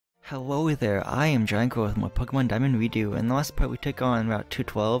Hello there, I am GiantGrotle with more Pokemon Diamond Redo. In the last part we took on Route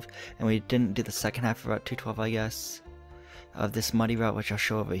 212, and we didn't do the second half of Route 212 I guess. Of this muddy route, which I'll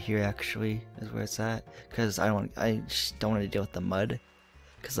show over here actually, is where it's at. Because I just don't want to deal with the mud.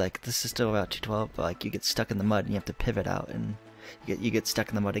 Because like, this is still Route 212, but like, you get stuck in the mud and you have to pivot out, and you get stuck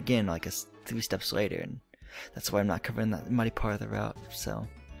in the mud again like 3 steps later, and that's why I'm not covering that muddy part of the route, so.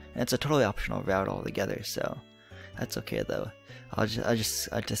 And it's a totally optional route altogether, so. That's okay though. I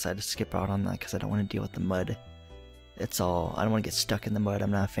decided to skip out on that because I don't want to deal with the mud. I don't want to get stuck in the mud.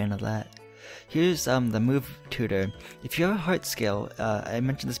 I'm not a fan of that. Here's the move tutor. If you have a heart scale, I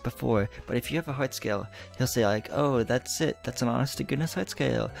mentioned this before, but if you have a heart scale, he'll say like, "Oh, that's it. That's an honest to goodness heart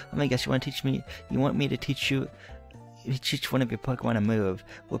scale. Oh my gosh, you want me to teach one of your Pokemon a move.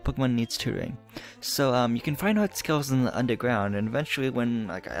 What Pokemon needs tutoring?" So you can find hard skills in the underground, and eventually, when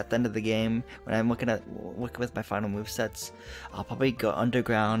like at the end of the game, when I'm looking with my final movesets, I'll probably go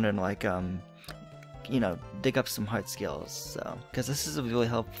underground and like dig up some hard skills. So because this is a really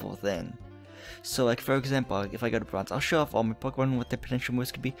helpful thing. So like for example, if I go to Bronze, I'll show off all my Pokemon what their potential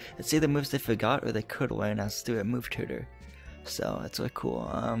moves could be. It's either moves they forgot or they could learn as through a move tutor. So that's really cool.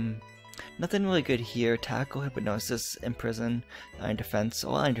 Nothing really good here. Tackle, Hypnosis, Imprison, Iron Defense.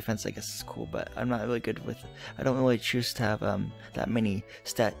 Well, Iron Defense I guess is cool, but I'm not really good with. I don't really choose to have that many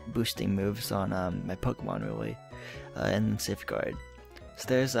stat boosting moves on my Pokemon really. And Safeguard. So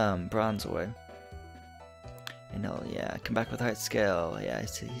there's Bronzor. And yeah, come back with Heart Scale. Yeah,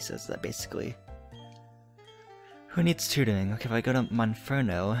 he says that basically. Who needs tutoring? Okay, if I go to my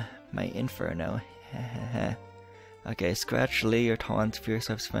Inferno. Okay, Scratch, Lee, or Taunt,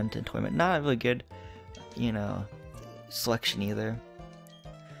 Fierce, I've spent Employment. Not really good, selection either.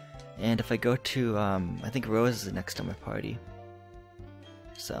 And if I go to, I think Rose is next on my party.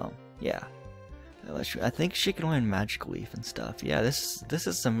 So, yeah. I think she can learn Magic Leaf and stuff. Yeah, this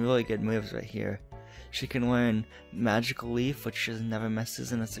is some really good moves right here. She can learn Magical Leaf, which she never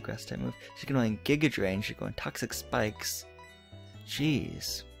messes in, it's a grass type move. She can learn Giga Drain, she can learn Toxic Spikes.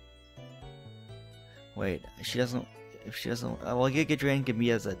 Jeez. Wait, if she doesn't, well, Giga Drain can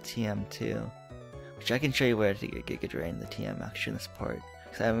be as a TM too. Which I can show you where to get Giga Drain, the TM actually in this part.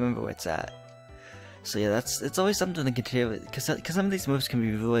 Because I remember where it's at. So yeah, it's always something to continue with, because some of these moves can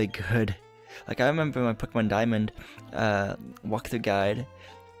be really good. Like I remember my Pokemon Diamond walkthrough guide,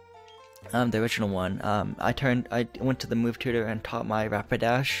 the original one, I went to the move tutor and taught my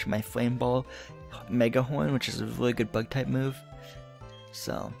Rapidash, my Flame Ball, Mega Horn, which is a really good bug type move.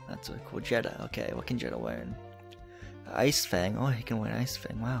 So, that's really cool. Jetta, okay, what can Jetta learn? Ice Fang, oh, he can learn Ice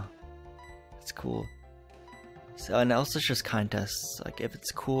Fang, wow. That's cool. So, and it also shows contests, like if it's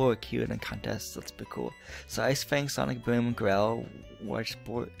cool or cute in contests, that's pretty cool. So, Ice Fang, Sonic Boom, Growl, Water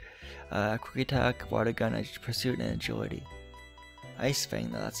Sport, Quick Attack, Water Gun, Edge Pursuit, and Agility. Ice Fang,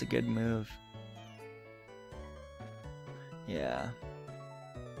 though, that's a good move. Yeah.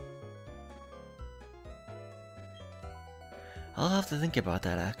 I'll have to think about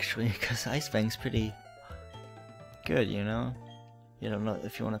that actually, because Ice Fang's pretty good, you know? You don't know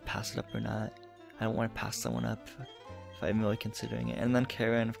if you want to pass it up or not. I don't want to pass someone up if I'm really considering it. And then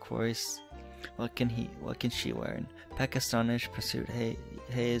Karen, of course. What can she learn? Peck, Astonish, Pursuit,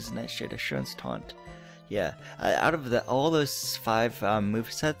 Haze, Nightshade, Assurance, Taunt. Yeah, out of all those 5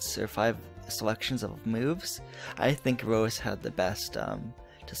 movesets, or 5 selections of moves, I think Rose had the best to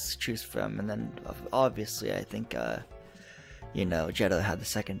choose from, and then obviously I think Jetta had the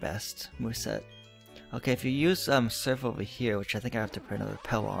second best moveset. Okay, if you use Surf over here, which I think I have to put another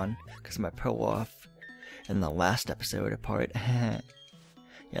Repel on, because my Repel off in the last episode apart.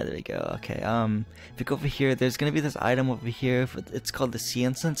 Yeah, there we go. Okay, if you go over here, there's gonna be this item over here. It's called the Sea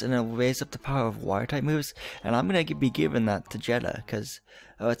Incense, and it'll raise up the power of water type moves. And I'm gonna be giving that to Jetta, because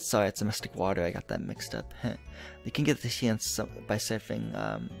it's a Mystic Water. I got that mixed up. You can get the Sea Incense by surfing,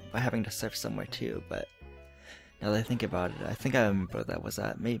 by having to surf somewhere too. But now that I think about it, I think I remember what that was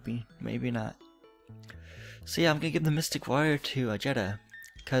at. Maybe not. So yeah, I'm gonna give the Mystic Water to Jetta,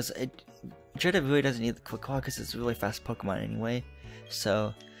 because Jetta really doesn't need the Quick Claw because it's a really fast Pokemon anyway.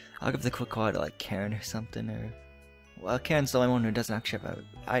 So I'll give the Quick Claw to like Karen or something, or well, Karen's the only one who doesn't actually have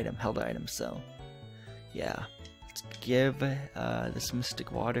an held item. So yeah, let's give this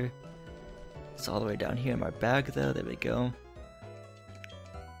Mystic Water. It's all the way down here in my bag though. There we go.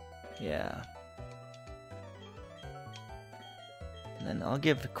 Yeah. And then I'll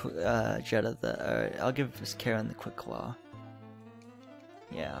give Jetta I'll give Karen the Quick Claw.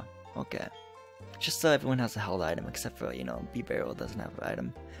 Yeah, okay. Just so everyone has a held item, except for, B-Barrel doesn't have an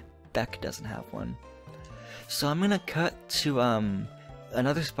item. Beck doesn't have one. So I'm gonna cut to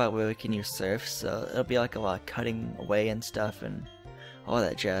another spot where we can use Surf, so it'll be like a lot of cutting away and stuff, and all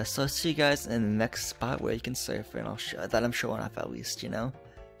that jazz. So I'll see you guys in the next spot where you can surf, and that I'm showing off at least, you know.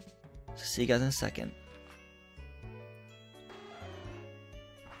 So see you guys in a second.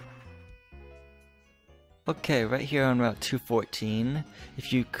 Okay, right here on Route 214,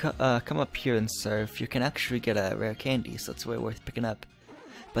 if you come up here and surf, you can actually get a rare candy, so it's way worth picking up.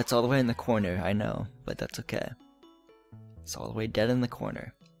 But it's all the way in the corner, I know, but that's okay. It's all the way dead in the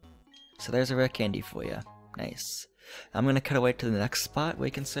corner. So there's a rare candy for you. Nice. I'm gonna cut away to the next spot where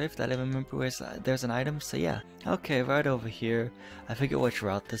you can surf that I remember where there's an item, so yeah. Okay, right over here. I forget which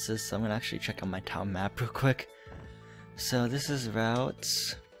route this is, so I'm gonna actually check on my town map real quick. So this is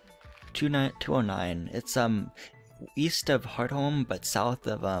Route 209. It's east of Hardhome, but south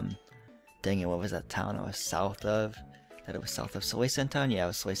of dang it, what was that town I was south of? That it was south of Soleil Town? Yeah, it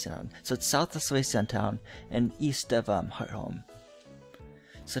was Soleil Town. So it's south of Soleil Town and east of Hardhome.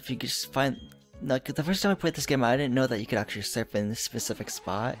 So if you could just find, like, the first time I played this game, I didn't know that you could actually surf in this specific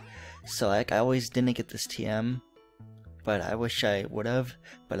spot. So like I always didn't get this TM, but I wish I would have.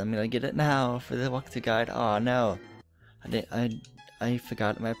 But I'm gonna get it now for the walkthrough guide. Oh no, I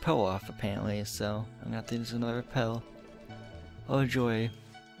forgot my repel off apparently, so I'm gonna have to use another repel. Oh joy.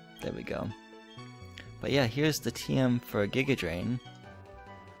 There we go. But yeah, here's the TM for Giga Drain.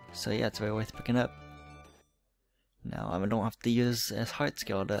 So yeah, it's very worth picking up. Now I don't have to use as heart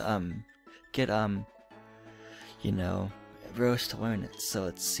skill to get you know, Rose to learn it. So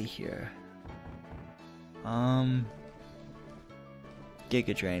let's see here. Giga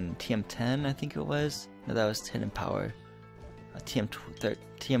Drain TM10 I think it was. No, that was 10 in power.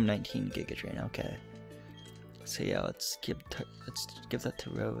 TM19 Giga Drain. Okay. So yeah, let's give that to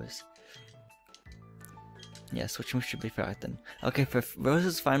Rose. Yes, which move should be fair then? Okay, for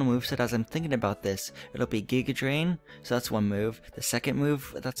Rose's final moveset, as I'm thinking about this, it'll be Giga Drain, so that's one move. The second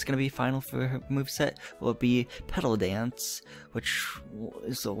move that's gonna be final for her moveset will be Petal Dance, which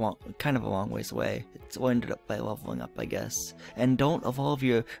is kind of a long ways away. We'll end up by leveling up, I guess. And don't evolve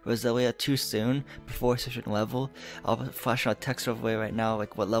your Roselia too soon before a certain level. I'll flash out text overlay right now,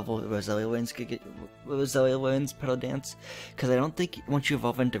 like what level Roselia learns Petal Dance, because I don't think once you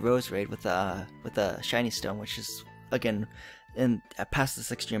evolve into Rose Raid with a Shiny Stone, which is again past the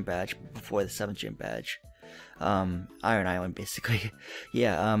 6th gym badge, before the 7th gym badge, Iron Island basically.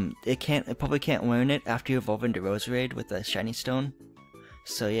 Yeah, it probably can't learn it after you evolve into Rose Raid with a Shiny Stone.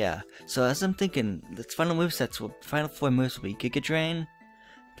 So yeah, so as I'm thinking, the final movesets final 4 moves will be Giga Drain,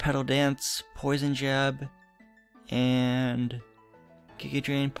 Petal Dance, Poison Jab, and Giga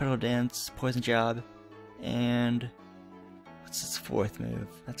Drain, Petal Dance, Poison Jab, and what's its 4th move?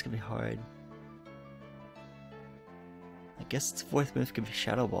 That's gonna be hard. I guess its 4th move could be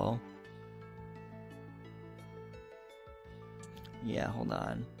Shadow Ball. Yeah, hold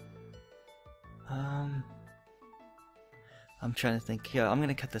on. I'm trying to think. Yeah, I'm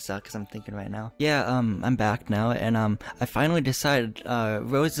gonna cut this out because I'm thinking right now. Yeah, I'm back now, and I finally decided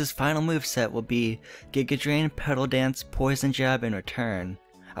Rose's final moveset will be Giga Drain, Petal Dance, Poison Jab, and Return.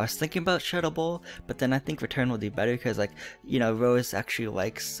 I was thinking about Shadow Ball, but then I think Return will do better because, like, you know, Rose actually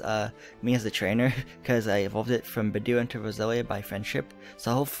likes me as a trainer because I evolved it from Bidoof into Roselia by friendship.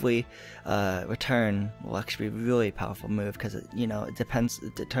 So hopefully, Return will actually be a really powerful move because, you know, it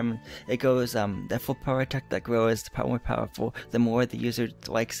goes, the full power attack that grows, the more powerful, the more the user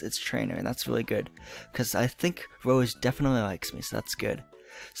likes its trainer, and that's really good because I think Rose definitely likes me, so that's good.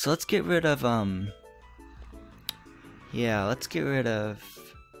 So let's get rid of, yeah, let's get rid of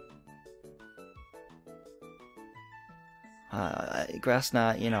Grass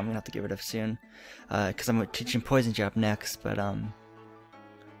Knot, you know, I'm gonna have to get rid of soon, because I'm teaching Poison Jab next, but I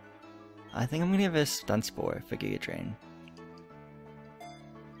think I'm gonna give it a Stun Spore for Giga Drain.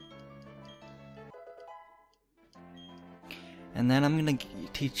 And then I'm gonna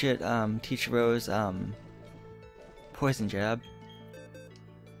teach Rose, Poison Jab.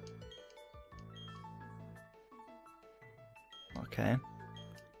 Okay,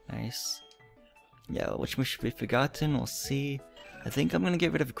 nice. Yeah, which move should be forgotten? We'll see. I think I'm gonna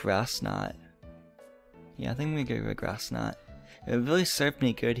get rid of Grass Knot. Yeah, I think I'm gonna get rid of Grass Knot. It really served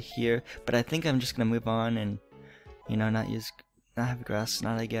me good here, but I think I'm just gonna move on and, you know, not have Grass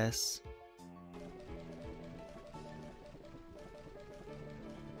Knot, I guess.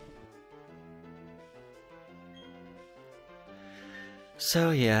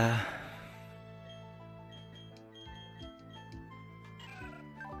 So yeah.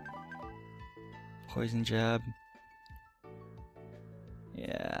 Poison Jab.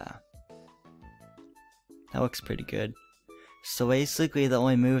 Yeah. That looks pretty good. So basically the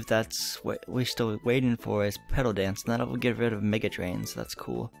only move that's we're still waiting for is Petal Dance, and that'll get rid of Mega Drain, so that's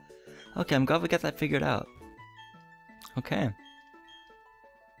cool. Okay, I'm glad we got that figured out. Okay.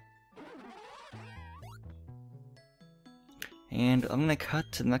 And I'm gonna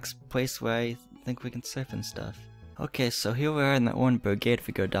cut to the next place where I think we can surf and stuff. Okay, so here we are in the Orenburg Gate. If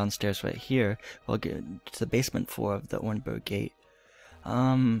we go downstairs right here, we'll get to the basement floor of the Orenburg Gate.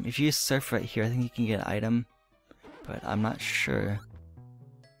 If you surf right here, I think you can get an item, but I'm not sure.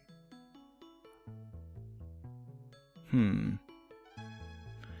 No,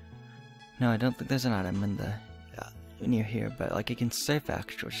 I don't think there's an item in the near here, but like you can surf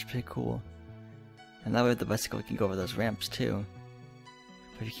actually, which is pretty cool. And that way with the bicycle we can go over those ramps too.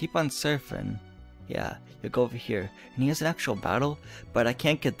 But if you keep on surfing, yeah, you'll go over here. And here's an actual battle, but I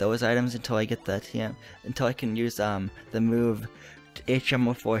can't get those items until I get the TM, until I can use the move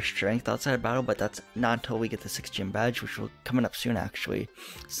HM04 strength outside of battle, but that's not until we get the 6 gym badge, which will coming up soon actually.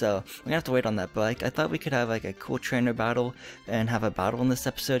 So we're gonna have to wait on that, but like, I thought we could have like a cool trainer battle and have a battle in this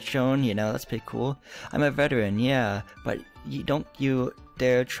episode shown, you know, that's pretty cool. I'm a veteran, yeah, but don't you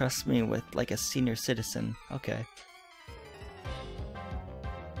dare trust me with like a senior citizen. Okay.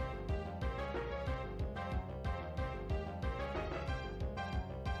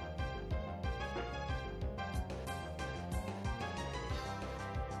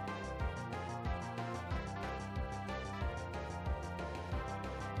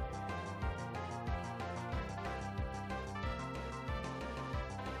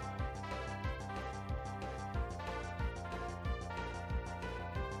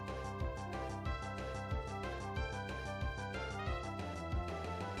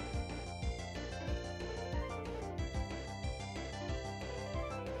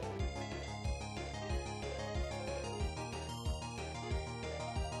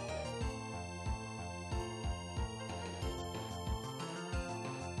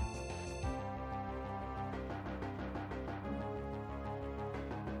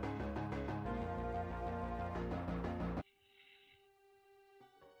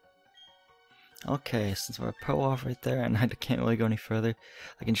 Okay, since we're pro off right there and I can't really go any further,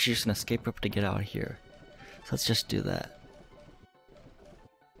 I can just use an escape rope to get out of here. So let's just do that.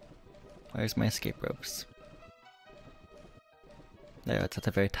 Where's my escape ropes? There, it's at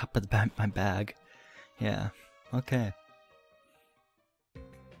the very top of my bag. Yeah, okay.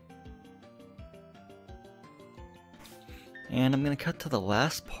 And I'm gonna cut to the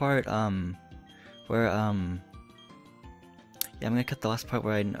last part, where, yeah, I'm gonna cut the last part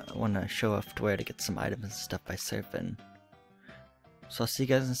where I want to show off to where to get some items and stuff by surfing. So I'll see you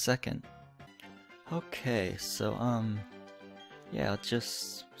guys in a second. Okay, so yeah, I'll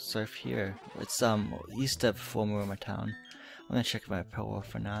just surf here. It's east of former town. I'm gonna check if my pro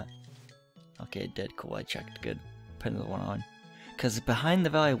off or not. Okay, it did. Cool, I checked. Good. Put another one on. Because behind the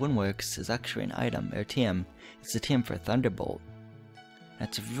Valley Windworks is actually an item, or TM. It's a TM for Thunderbolt.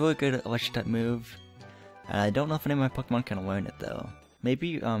 That's a really good electric type move. And I don't know if any of my Pokemon can learn it though.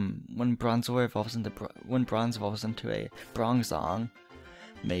 Maybe when Bronzor evolves into Bronze evolves into a Bronzong,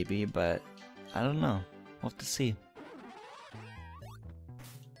 maybe, but I don't know. We'll have to see.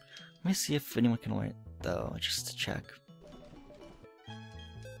 Let me see if anyone can learn it though, just to check.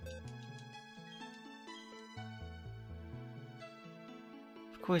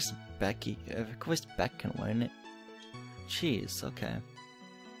 Of course Beck can learn it. Jeez, okay.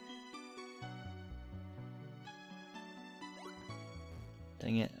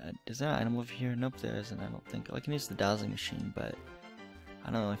 Dang it, is there an item over here? Nope, there isn't, I don't think. I can use the dazzling machine, but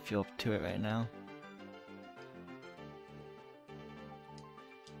I don't really feel up to it right now.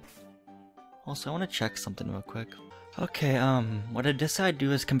 Also, I want to check something real quick. Okay, what I decided to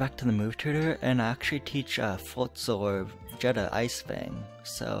do is come back to the move tutor and actually teach Floatzel or Jetta Ice Fang.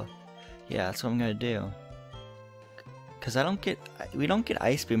 So, yeah, that's what I'm gonna do. Cause we don't get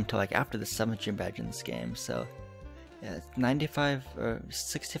Ice Beam until like after the 7th gym badge in this game, so. Yeah, it's 95 or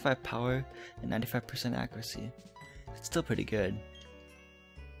 65 power and 95% accuracy. It's still pretty good.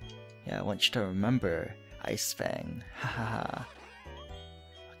 Yeah, I want you to remember Ice Fang. Hahaha.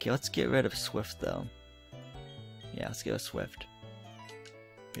 Okay, let's get rid of Swift though. Yeah, let's go Swift.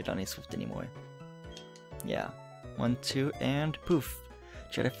 We don't need Swift anymore. Yeah. 1, 2, and poof.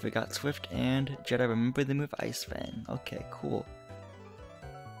 Jedi forgot Swift and Jedi remembered the move Ice Fang. Okay, cool.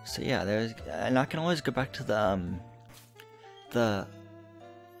 So yeah, and I can always go back to the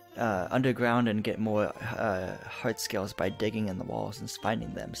underground and get more heart scales by digging in the walls and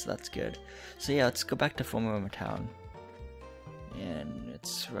finding them, so that's good. So yeah, let's go back to former town. And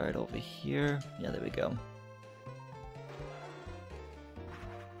it's right over here. Yeah, there we go.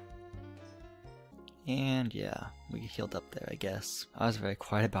 And yeah, we healed up there, I guess. I was very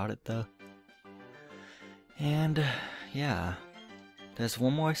quiet about it though. And yeah, there's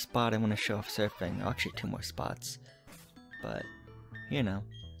one more spot I want to show off surfing. Actually, 2 more spots. But, you know.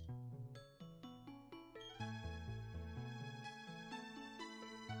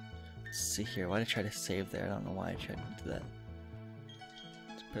 Let's see here. Why did I try to save there? I don't know why I tried to do that.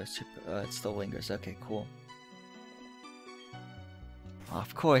 It still lingers. Okay, cool.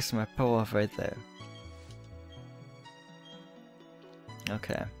 Of course, my pull-off right there.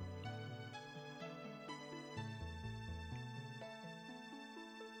 Okay.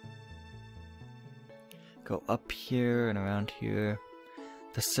 Go up here and around here.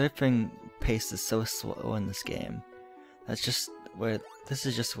 The surfing pace is so slow in this game. This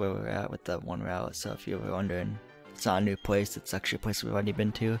is just where we're at with the one route, so if you were wondering, it's not a new place, it's actually a place we've already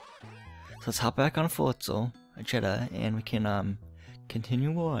been to. So let's hop back on Forzel, or Jeddah, and we can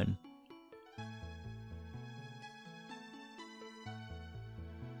continue on.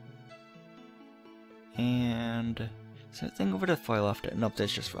 And is there anything over to the far left? Nope,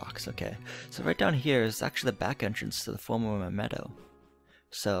 there's just rocks. Okay, so right down here is actually the back entrance to the former meadow,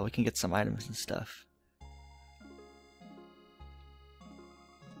 so we can get some items and stuff.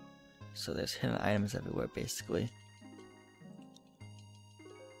 So there's hidden items everywhere, basically.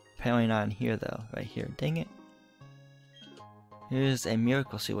 Apparently not in here though. Right here. Dang it. Here's a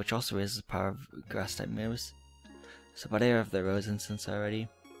miracle suit, which also raises the power of grass type moves. So, but I have the rose instance already,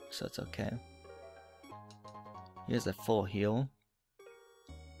 so it's okay. Here's a full heal.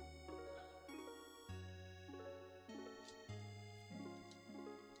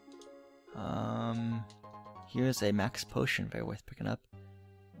 Here's a max potion, very worth picking up.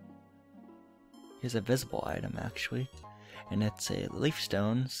 Here's a visible item actually, and it's a leaf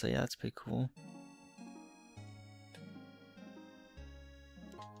stone, so yeah, that's pretty cool.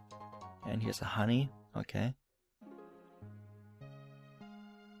 And here's a honey, okay.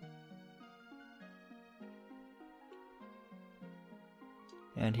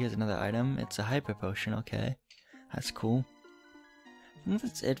 And here's another item, it's a hyper potion, okay. That's cool. I think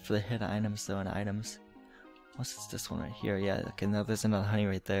that's it for the hidden items though, and items. Unless it's this one right here, yeah, okay, now there's another honey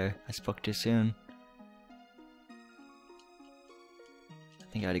right there. I spoke too soon.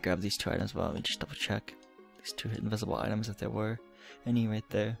 I think I already grabbed these two items, but let me just double check. These two invisible items, if there were any right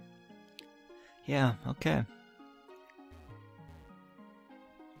there. Yeah, okay.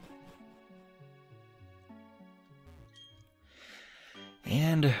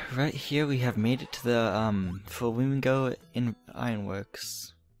 And right here we have made it to the Flamingo in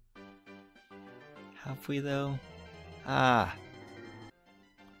Ironworks. Have we though? Ah.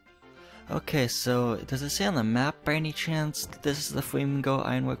 Okay, so does it say on the map by any chance that this is the Flamingo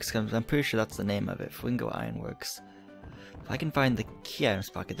Ironworks? I'm pretty sure that's the name of it, Flamingo Ironworks. If I can find the key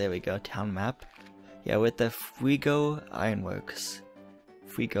items pocket, there we go, town map. Yeah, with the Flamingo Ironworks.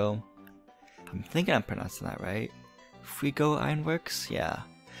 Flamingo. I'm thinking I'm pronouncing that right. Flamingo Ironworks? Yeah.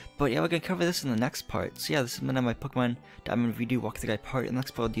 But yeah, we're gonna cover this in the next part. So yeah, this has been my Pokemon Diamond Redo Walkthrough Guide part. In the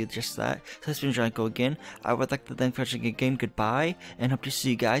next part, I'll do just that. So this has been GiantGrotle again. I would like to thank you for watching the game. Goodbye, and hope to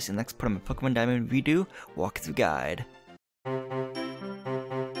see you guys in the next part of my Pokemon Diamond Redo Walkthrough Guide.